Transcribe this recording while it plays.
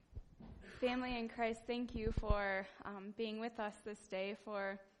Family in Christ, thank you for being with us this day,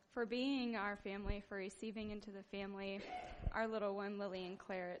 for being our family, for receiving into the family our little one, Lily and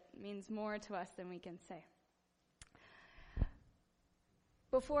Claire. It means more to us than we can say.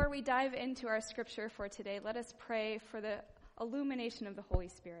 Before we dive into our scripture for today, let us pray for the illumination of the Holy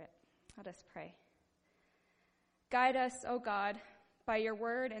Spirit. Let us pray. Guide us, O God, by your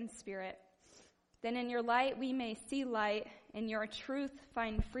word and spirit. Then in your light we may see light, in your truth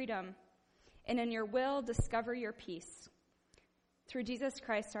find freedom, and in your will discover your peace. Through Jesus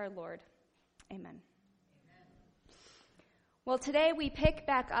Christ our Lord. Amen. Amen. Well, today we pick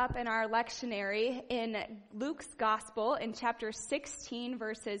back up in our lectionary in Luke's Gospel in chapter 16,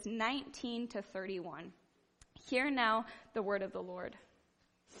 verses 19 to 31. Hear now the word of the Lord.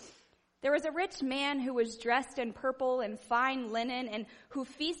 There was a rich man who was dressed in purple and fine linen and who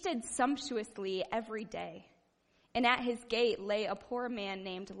feasted sumptuously every day. And at his gate lay a poor man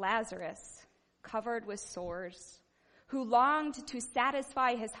named Lazarus, covered with sores, who longed to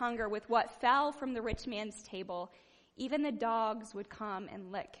satisfy his hunger with what fell from the rich man's table. Even the dogs would come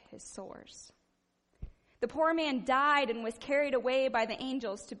and lick his sores. The poor man died and was carried away by the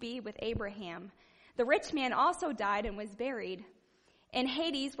angels to be with Abraham. The rich man also died and was buried. In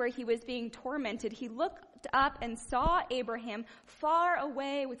Hades, where he was being tormented, he looked up and saw Abraham far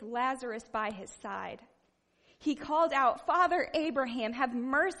away with Lazarus by his side. He called out, "Father Abraham, have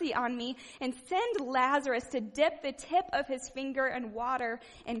mercy on me and send Lazarus to dip the tip of his finger in water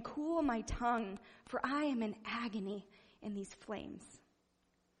and cool my tongue, for I am in agony in these flames."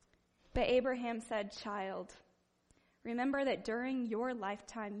 But Abraham said, "Child, remember that during your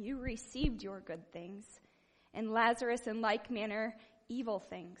lifetime you received your good things, and Lazarus in like manner evil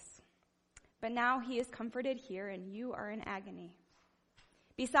things. But now he is comforted here and you are in agony.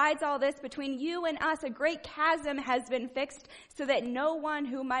 Besides all this, between you and us, a great chasm has been fixed so that no one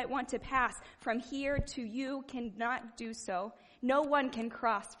who might want to pass from here to you cannot do so. No one can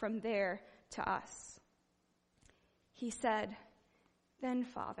cross from there to us." He said, "Then,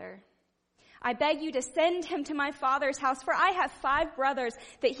 Father, I beg you to send him to my father's house, for I have 5 brothers,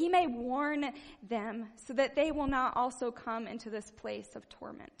 that he may warn them, so that they will not also come into this place of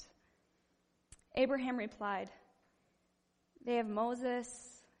torment." Abraham replied, "They have Moses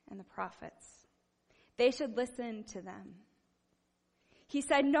and the prophets. They should listen to them." He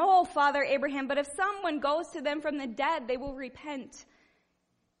said, "No, Father Abraham, but if someone goes to them from the dead, they will repent."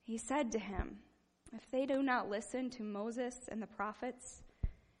 He said to him, "If they do not listen to Moses and the prophets,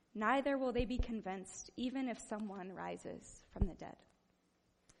 neither will they be convinced, even if someone rises from the dead."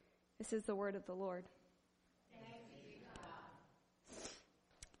 This is the word of the Lord. Thanks be to God.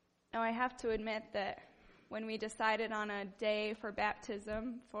 Now, I have to admit that when we decided on a day for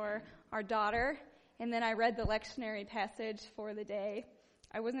baptism for our daughter, and then I read the lectionary passage for the day,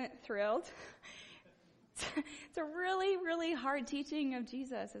 I wasn't thrilled. It's a really, really hard teaching of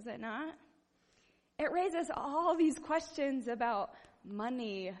Jesus, is it not? It raises all these questions about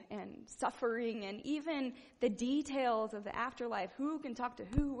money and suffering and even the details of the afterlife. Who can talk to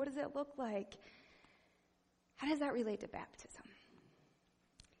who? What does it look like? How does that relate to baptism?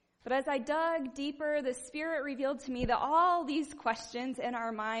 But as I dug deeper, the Spirit revealed to me that all these questions in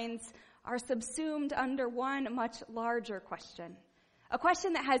our minds are subsumed under one much larger question. A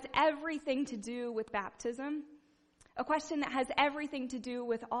question that has everything to do with baptism. A question that has everything to do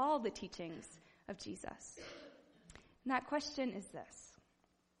with all the teachings of Jesus. And that question is this: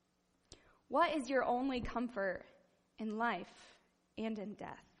 what is your only comfort in life and in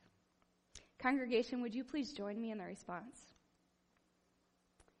death? Congregation, would you please join me in the response?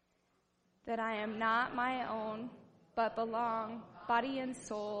 That I am not my own, but belong, body and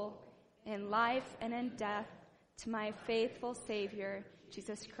soul, in life and in death, to my faithful Savior,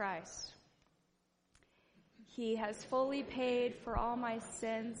 Jesus Christ. He has fully paid for all my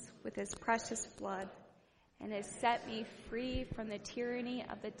sins with his precious blood, and has set me free from the tyranny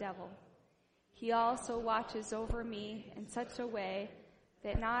of the devil. He also watches over me in such a way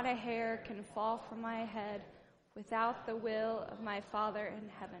that not a hair can fall from my head without the will of my Father in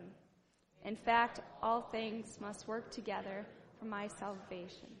heaven. In fact, all things must work together for my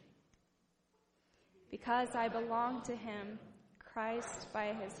salvation. Because I belong to him, Christ,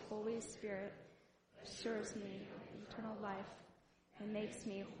 by his Holy Spirit, assures me of eternal life and makes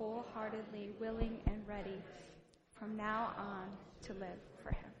me wholeheartedly willing and ready from now on to live for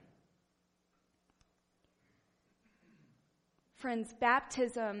him. Friends,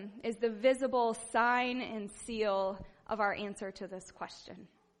 baptism is the visible sign and seal of our answer to this question.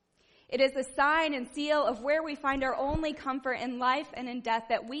 It is the sign and seal of where we find our only comfort in life and in death,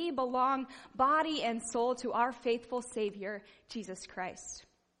 that we belong body and soul to our faithful Savior, Jesus Christ.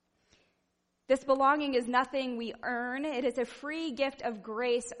 This belonging is nothing we earn. It is a free gift of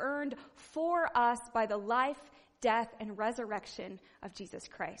grace earned for us by the life, death, and resurrection of Jesus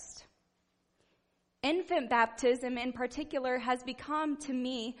Christ. Infant baptism in particular has become to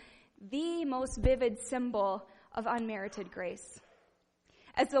me the most vivid symbol of unmerited grace.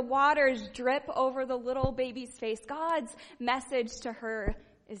 As the waters drip over the little baby's face, God's message to her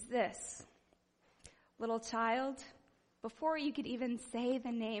is this: little child, before you could even say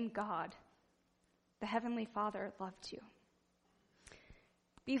the name God, the Heavenly Father loved you.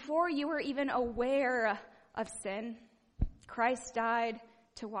 Before you were even aware of sin, Christ died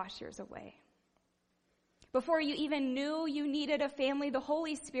to wash yours away. Before you even knew you needed a family, the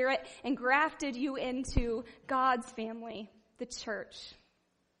Holy Spirit engrafted you into God's family, the church.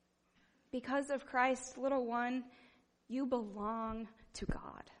 Because of Christ, little one, you belong to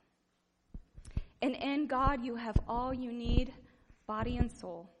God. And in God you have all you need, body and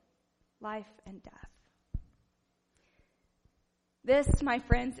soul, life and death. This, my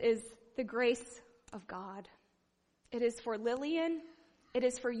friends, is the grace of God. It is for Lillian, it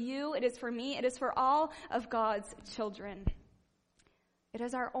is for you, it is for me, it is for all of God's children. It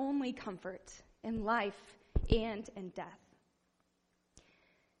is our only comfort in life and in death.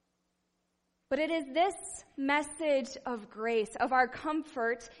 But it is this message of grace, of our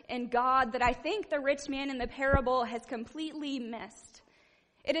comfort in God, that I think the rich man in the parable has completely missed.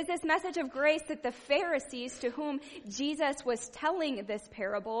 It is this message of grace that the Pharisees, to whom Jesus was telling this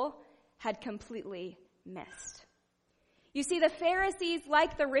parable, had completely missed. You see, the Pharisees,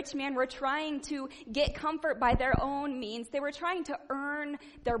 like the rich man, were trying to get comfort by their own means. They were trying to earn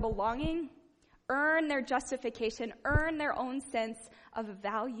their belonging, earn their justification, earn their own sense of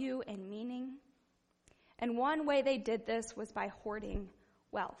value and meaning. And one way they did this was by hoarding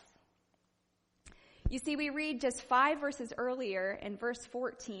wealth. You see, we read just 5 verses earlier in verse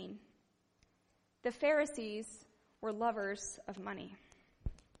 14. The Pharisees were lovers of money.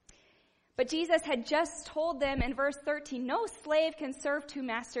 But Jesus had just told them in verse 13, no slave can serve 2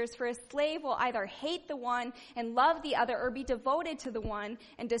 masters, for a slave will either hate the one and love the other, or be devoted to the one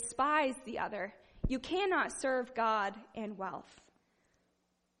and despise the other. You cannot serve God and wealth.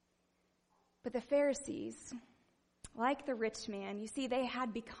 But the Pharisees, like the rich man, you see, they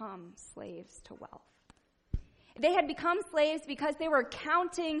had become slaves to wealth. They had become slaves because they were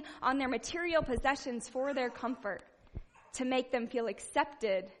counting on their material possessions for their comfort, to make them feel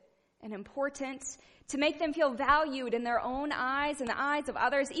accepted and important, to make them feel valued in their own eyes, in the eyes of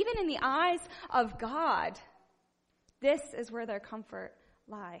others, even in the eyes of God. This is where their comfort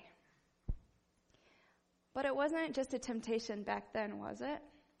lay. But it wasn't just a temptation back then, was it?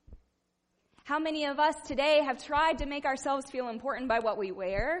 How many of us today have tried to make ourselves feel important by what we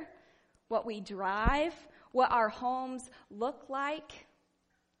wear, what we drive, what our homes look like?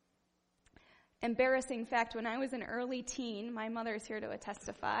 Embarrassing fact, when I was an early teen, my mother's here to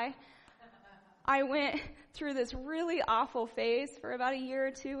testify, I went through this really awful phase for about a year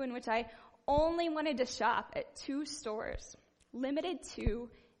or two in which I only wanted to shop at 2 stores, Limited 2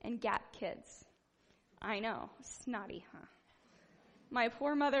 and Gap Kids. I know, snotty, huh? My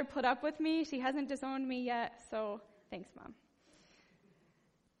poor mother put up with me. She hasn't disowned me yet, so thanks, Mom.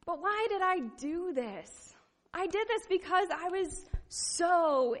 But why did I do this? I did this because I was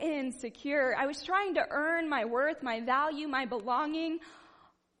so insecure. I was trying to earn my worth, my value, my belonging,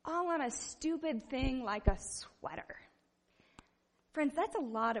 all on a stupid thing like a sweater. Friends, that's a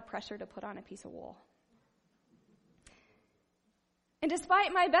lot of pressure to put on a piece of wool. And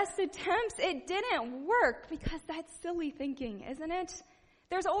despite my best attempts, it didn't work, because that's silly thinking, isn't it?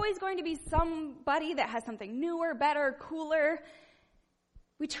 There's always going to be somebody that has something newer, better, cooler.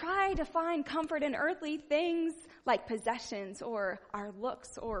 We try to find comfort in earthly things like possessions or our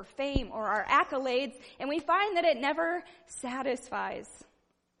looks or fame or our accolades, and we find that it never satisfies.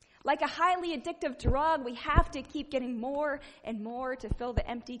 Like a highly addictive drug, we have to keep getting more and more to fill the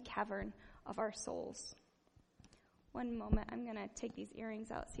empty cavern of our souls. One moment, I'm going to take these earrings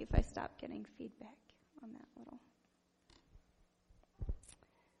out, see if I stop getting feedback on that little.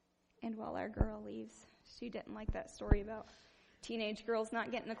 And while our girl leaves, she didn't like that story about teenage girls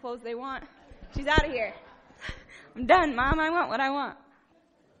not getting the clothes they want. She's out of here. I'm done, Mom. I want what I want.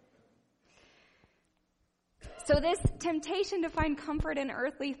 So this temptation to find comfort in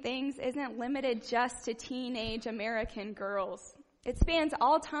earthly things isn't limited just to teenage American girls. It spans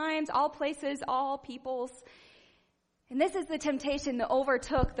all times, all places, all peoples. And this is the temptation that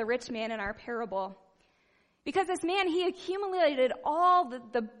overtook the rich man in our parable. Because this man, he accumulated all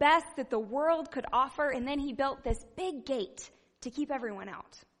the best that the world could offer, and then he built this big gate to keep everyone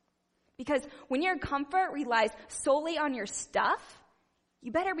out. Because when your comfort relies solely on your stuff,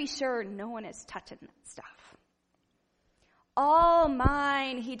 you better be sure no one is touching that stuff. All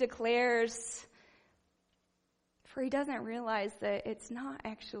mine, he declares, for he doesn't realize that it's not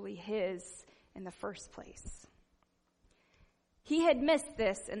actually his in the first place. He had missed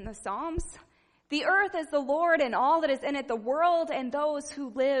this in the Psalms. The earth is the Lord and all that is in it, the world and those who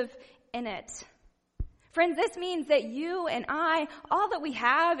live in it. Friends, this means that you and I, all that we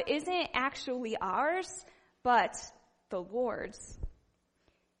have isn't actually ours, but the Lord's.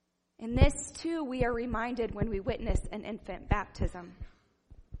 In this, too, we are reminded when we witness an infant baptism.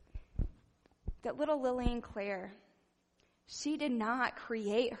 That little Lillian Claire, she did not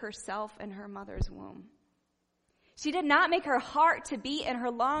create herself in her mother's womb. She did not make her heart to beat and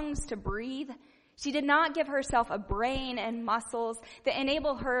her lungs to breathe. She did not give herself a brain and muscles that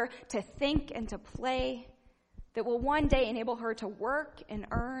enable her to think and to play, that will one day enable her to work and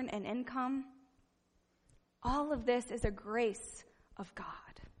earn an income. All of this is a grace of God.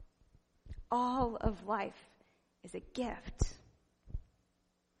 All of life is a gift.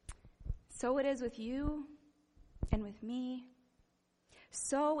 So it is with you and with me.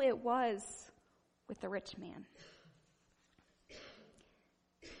 So it was with the rich man.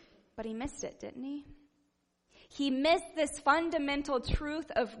 But he missed it, didn't he? He missed this fundamental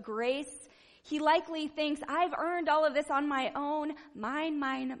truth of grace. He likely thinks, I've earned all of this on my own. Mine,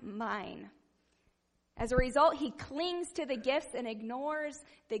 mine, mine. As a result, he clings to the gifts and ignores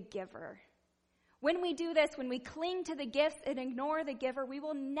the giver. When we do this, when we cling to the gifts and ignore the giver, we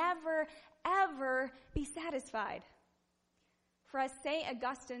will never, ever be satisfied. For as St.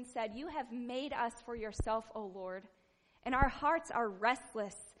 Augustine said, you have made us for yourself, O Lord, and our hearts are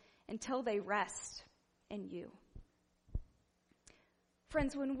restless until they rest in you.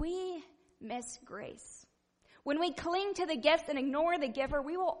 Friends, when we miss grace, when we cling to the gifts and ignore the giver,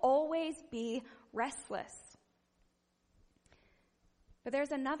 we will always be restless. But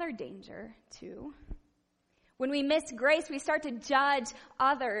there's another danger, too. When we miss grace, we start to judge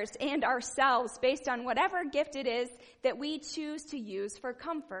others and ourselves based on whatever gift it is that we choose to use for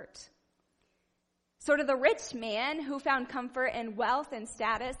comfort. So to the rich man who found comfort in wealth and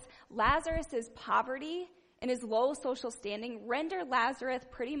status, Lazarus' poverty and his low social standing render Lazarus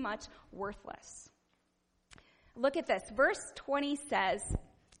pretty much worthless. Look at this. Verse 20 says,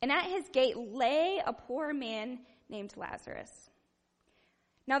 and at his gate lay a poor man named Lazarus.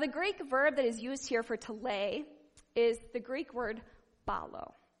 Now the Greek verb that is used here for to lay is the Greek word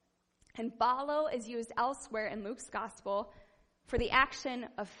balo. And balo is used elsewhere in Luke's gospel for the action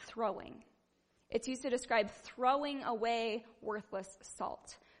of throwing. It's used to describe throwing away worthless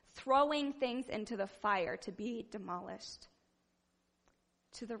salt, throwing things into the fire to be demolished.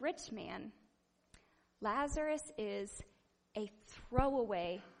 To the rich man, Lazarus is a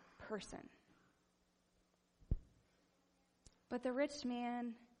throwaway person. But the rich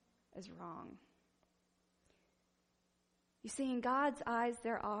man is wrong. You see, in God's eyes,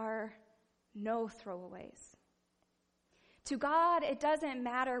 there are no throwaways. To God, it doesn't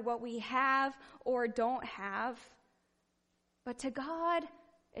matter what we have or don't have. But to God,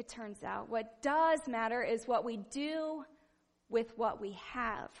 it turns out, what does matter is what we do with what we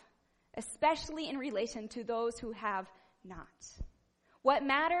have, especially in relation to those who have not. What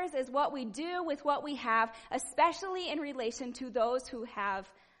matters is what we do with what we have, especially in relation to those who have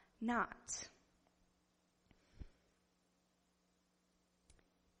not.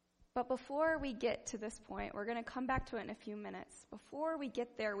 But before we get to this point, we're going to come back to it in a few minutes. Before we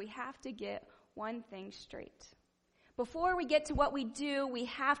get there, we have to get one thing straight. Before we get to what we do, we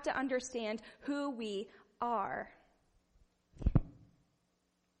have to understand who we are.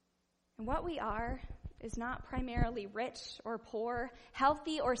 And what we are is not primarily rich or poor,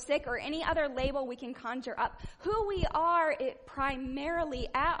 healthy or sick, or any other label we can conjure up. Who we are, it primarily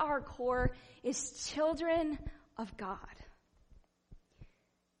at our core, is children of God.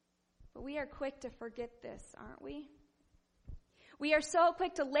 But we are quick to forget this, aren't we? We are so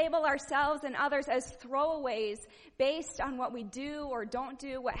quick to label ourselves and others as throwaways based on what we do or don't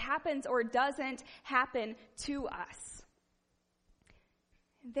do, what happens or doesn't happen to us.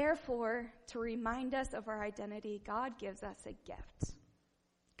 Therefore, to remind us of our identity, God gives us a gift.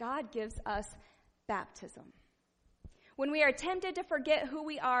 God gives us baptism. When we are tempted to forget who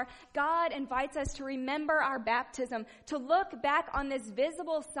we are, God invites us to remember our baptism, to look back on this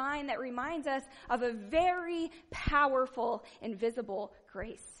visible sign that reminds us of a very powerful, invisible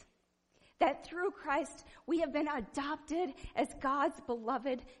grace. That through Christ, we have been adopted as God's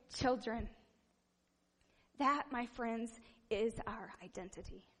beloved children. That, my friends, is our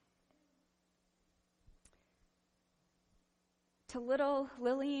identity. To little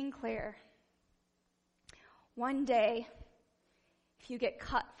Lillian Claire, one day, if you get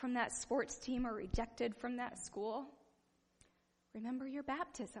cut from that sports team or rejected from that school, remember your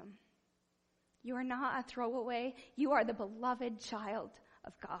baptism. You are not a throwaway. You are the beloved child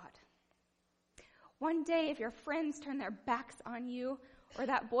of God. One day, if your friends turn their backs on you or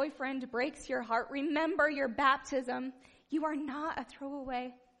that boyfriend breaks your heart, remember your baptism. You are not a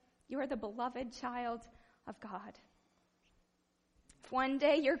throwaway. You are the beloved child of God. If one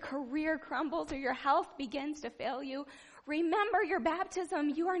day your career crumbles or your health begins to fail you, remember your baptism.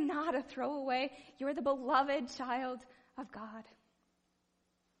 You are not a throwaway. You are the beloved child of God.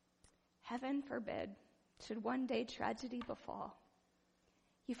 Heaven forbid, should one day tragedy befall,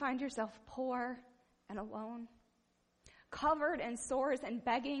 you find yourself poor and alone, covered in sores and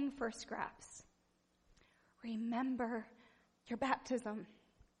begging for scraps. Remember your baptism.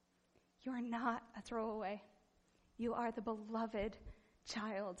 You are not a throwaway. You are the beloved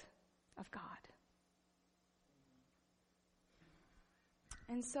child of God.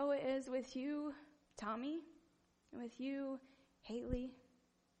 And so it is with you, Tommy, with you, Haley,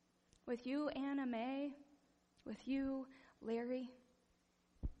 with you, Anna Mae, with you, Larry.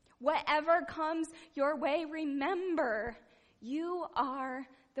 Whatever comes your way, remember, you are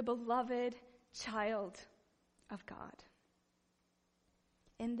the beloved child of God.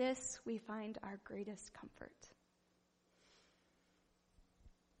 In this, we find our greatest comfort.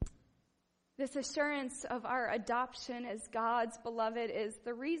 This assurance of our adoption as God's beloved is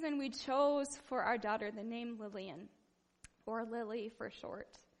the reason we chose for our daughter the name Lillian, or Lily for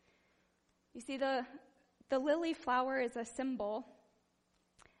short. You see, the lily flower is a symbol.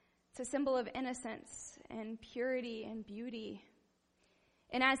 It's a symbol of innocence and purity and beauty.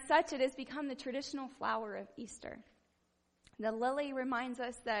 And as such, it has become the traditional flower of Easter. The lily reminds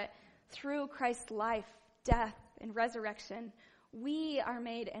us that through Christ's life, death, and resurrection, we are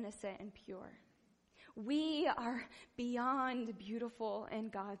made innocent and pure. We are beyond beautiful in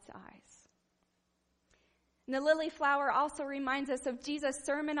God's eyes. And the lily flower also reminds us of Jesus'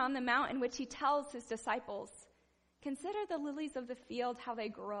 Sermon on the Mount, in which he tells his disciples, "Consider the lilies of the field, how they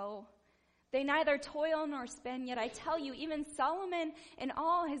grow. They neither toil nor spin, yet I tell you, even Solomon in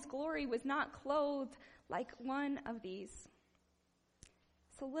all his glory was not clothed like one of these."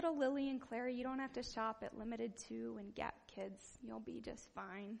 So little Lily and Clary, you don't have to shop at Limited 2 and Gap Kids. You'll be just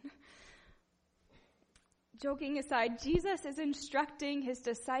fine. Joking aside, Jesus is instructing his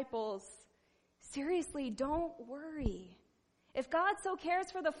disciples, seriously, don't worry. If God so cares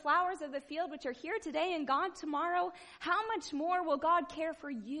for the flowers of the field, which are here today and gone tomorrow, how much more will God care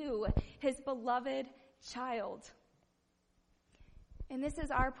for you, his beloved child? And this is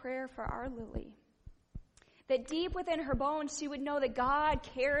our prayer for our Lily. That deep within her bones, she would know that God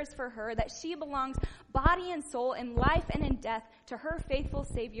cares for her, that she belongs body and soul, in life and in death, to her faithful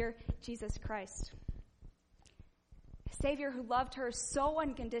Savior, Jesus Christ. A Savior who loved her so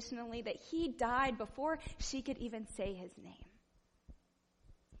unconditionally that he died before she could even say his name.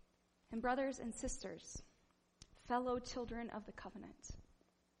 And brothers and sisters, fellow children of the covenant,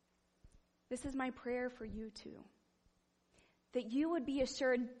 this is my prayer for you too. That you would be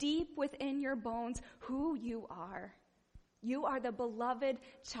assured deep within your bones who you are. You are the beloved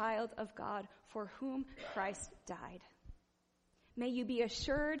child of God for whom Christ died. May you be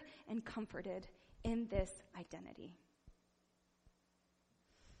assured and comforted in this identity.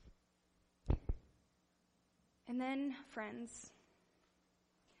 And then, friends,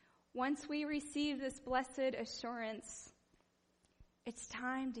 once we receive this blessed assurance, it's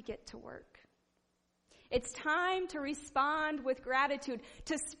time to get to work. It's time to respond with gratitude,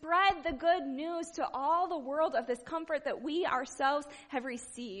 to spread the good news to all the world of this comfort that we ourselves have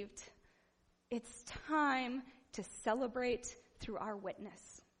received. It's time to celebrate through our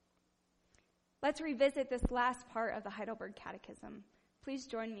witness. Let's revisit this last part of the Heidelberg Catechism. Please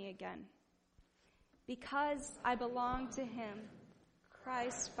join me again. Because I belong to him,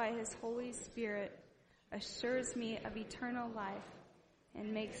 Christ, by his Holy Spirit, assures me of eternal life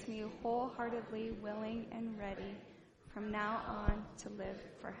and makes me wholeheartedly willing and ready from now on to live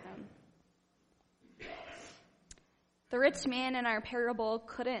for him. The rich man in our parable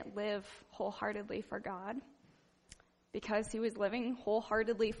couldn't live wholeheartedly for God because he was living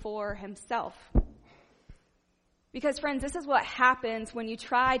wholeheartedly for himself. Because, friends, this is what happens when you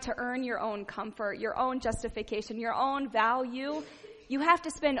try to earn your own comfort, your own justification, your own value. You have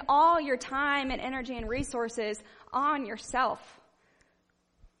to spend all your time and energy and resources on yourself.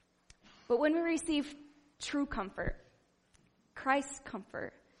 But when we receive true comfort, Christ's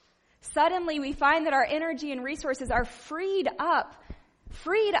comfort, suddenly we find that our energy and resources are freed up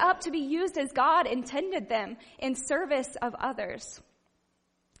to be used as God intended them in service of others.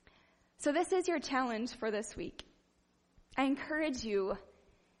 So this is your challenge for this week. I encourage you,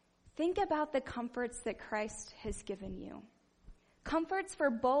 think about the comforts that Christ has given you. Comforts for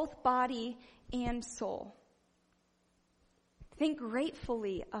both body and soul. Think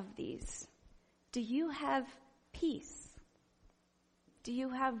gratefully of these. Do you have peace? Do you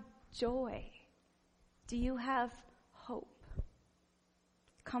have joy? Do you have hope?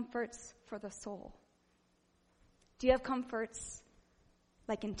 Comforts for the soul. Do you have comforts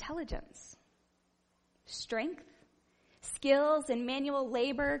like intelligence, strength, skills in manual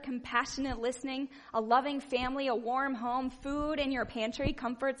labor, compassionate listening, a loving family, a warm home, food in your pantry,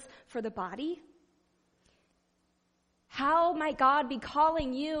 comforts for the body? How might God be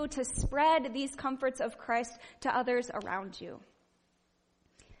calling you to spread these comforts of Christ to others around you?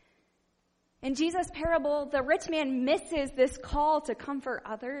 In Jesus' parable, the rich man misses this call to comfort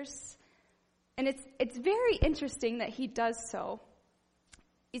others. And it's very interesting that he does so.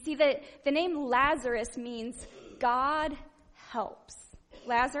 You see, the name Lazarus means God helps.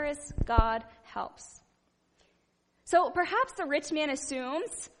 Lazarus, God helps. So perhaps the rich man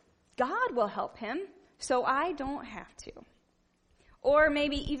assumes God will help him, so I don't have to. Or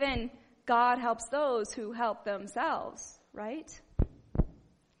maybe even God helps those who help themselves, right?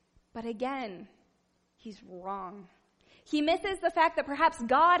 But again, he's wrong. He misses the fact that perhaps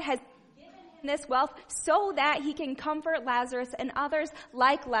God has given him this wealth so that he can comfort Lazarus and others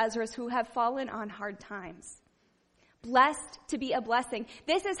like Lazarus who have fallen on hard times. Blessed to be a blessing.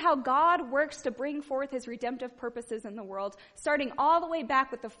 This is how God works to bring forth his redemptive purposes in the world, starting all the way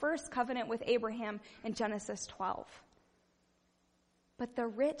back with the first covenant with Abraham in Genesis 12. But the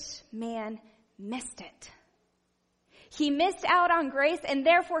rich man missed it. He missed out on grace, and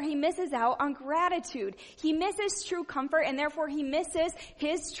therefore he misses out on gratitude. He misses true comfort, and therefore he misses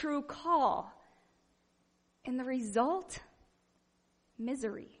his true call. And the result?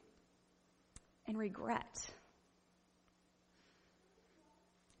 Misery and regret.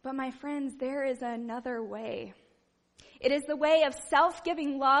 But my friends, there is another way. It is the way of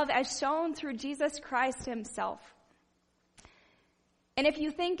self-giving love as shown through Jesus Christ himself. And if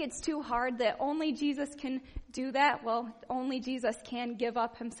you think it's too hard that only Jesus can do that, well, only Jesus can give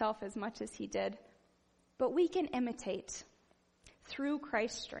up himself as much as he did. But we can imitate through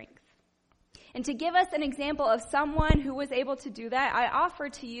Christ's strength. And to give us an example of someone who was able to do that, I offer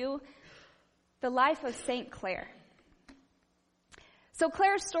to you the life of St. Clare. So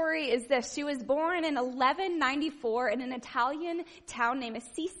Clare's story is this. She was born in 1194 in an Italian town named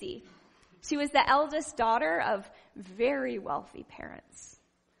Assisi. She was the eldest daughter of very wealthy parents.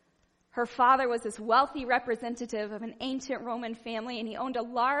 Her father was this wealthy representative of an ancient Roman family, and he owned a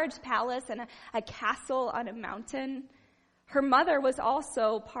large palace and a castle on a mountain. Her mother was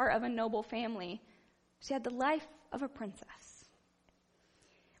also part of a noble family. She had the life of a princess.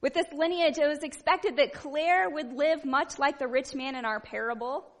 With this lineage, it was expected that Clare would live much like the rich man in our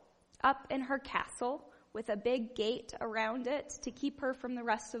parable, up in her castle with a big gate around it to keep her from the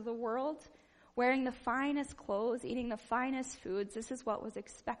rest of the world, wearing the finest clothes, eating the finest foods. This is what was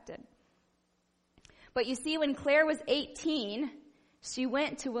expected. But you see, when Clare was 18, she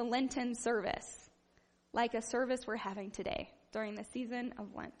went to a Lenten service, like a service we're having today during the season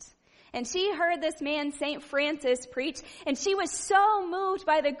of Lent. And she heard this man, St. Francis, preach, and she was so moved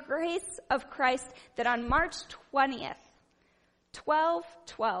by the grace of Christ that on March 20th,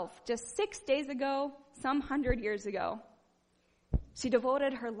 1212, just 6 days ago, some 100 years ago, she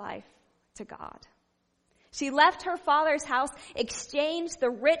devoted her life to God. She left her father's house, exchanged the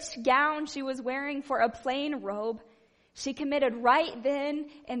rich gown she was wearing for a plain robe. She committed right then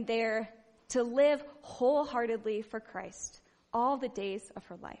and there to live wholeheartedly for Christ all the days of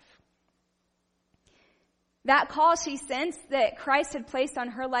her life. That call she sensed that Christ had placed on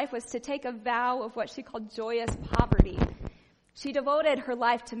her life was to take a vow of what she called joyous poverty. She devoted her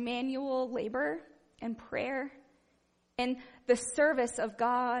life to manual labor and prayer and the service of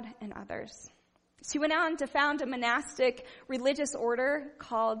God and others. She went on to found a monastic religious order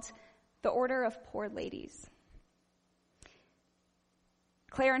called the Order of Poor Ladies.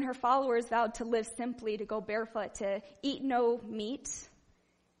 Clare and her followers vowed to live simply, to go barefoot, to eat no meat.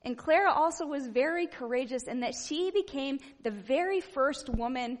 And Clare also was very courageous in that she became the very first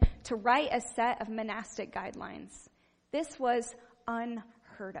woman to write a set of monastic guidelines. This was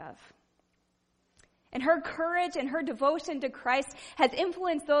unheard of. And her courage and her devotion to Christ has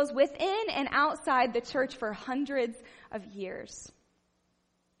influenced those within and outside the church for hundreds of years.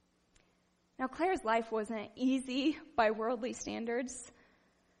 Now, Clare's life wasn't easy by worldly standards,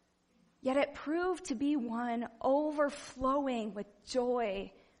 yet it proved to be one overflowing with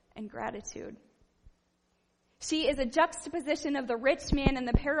joy and gratitude. She is a juxtaposition of the rich man in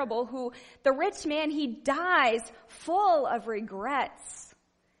the parable who, the rich man, he dies full of regrets.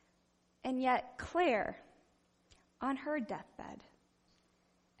 And yet Claire, on her deathbed,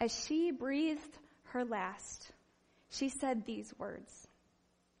 as she breathed her last, she said these words,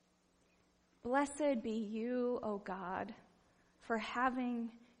 "Blessed be you, O God, for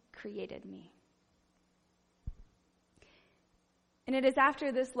having created me." And it is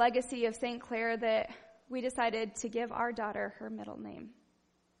after this legacy of St. Clare that we decided to give our daughter her middle name.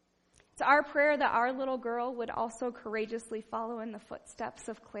 It's our prayer that our little girl would also courageously follow in the footsteps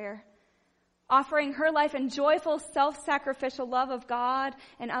of Clare, offering her life in joyful, self-sacrificial love of God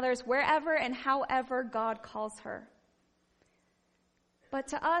and others wherever and however God calls her. But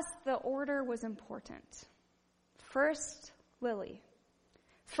to us, the order was important. First, Lily.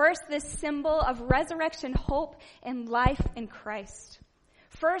 First, this symbol of resurrection, hope, and life in Christ.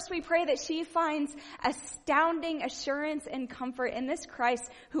 First, we pray that she finds astounding assurance and comfort in this Christ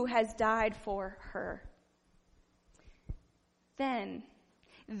who has died for her. Then,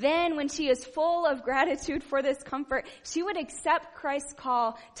 when she is full of gratitude for this comfort, she would accept Christ's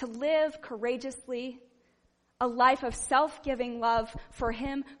call to live courageously a life of self-giving love for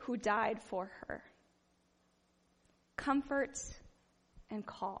him who died for her. Comfort and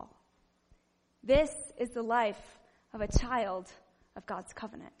call. This is the life of a child of God's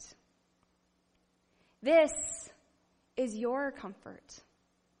covenant. This is your comfort.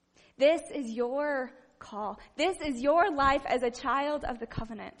 This is your call. This is your life as a child of the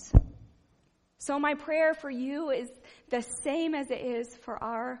covenant. So my prayer for you is the same as it is for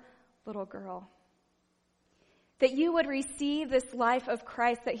our little girl. That you would receive this life of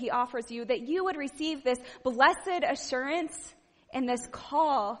Christ that he offers you, that you would receive this blessed assurance and this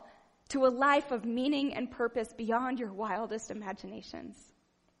call to a life of meaning and purpose beyond your wildest imaginations.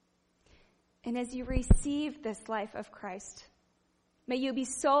 And as you receive this life of Christ, may you be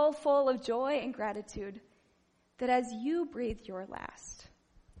so full of joy and gratitude that as you breathe your last,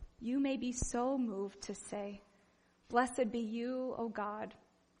 you may be so moved to say, "Blessed be you, O God,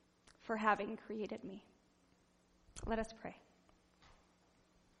 for having created me." Let us pray.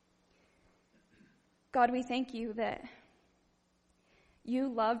 God, we thank you that you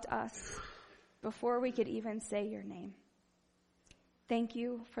loved us before we could even say your name. Thank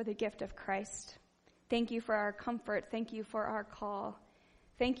you for the gift of Christ. Thank you for our comfort. Thank you for our call.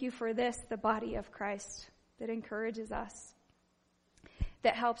 Thank you for this, the body of Christ, that encourages us,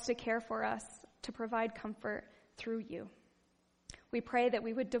 that helps to care for us, to provide comfort through you. We pray that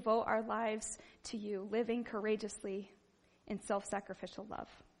we would devote our lives to you, living courageously in self-sacrificial love.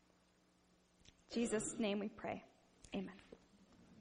 In Jesus' name we pray. Amen.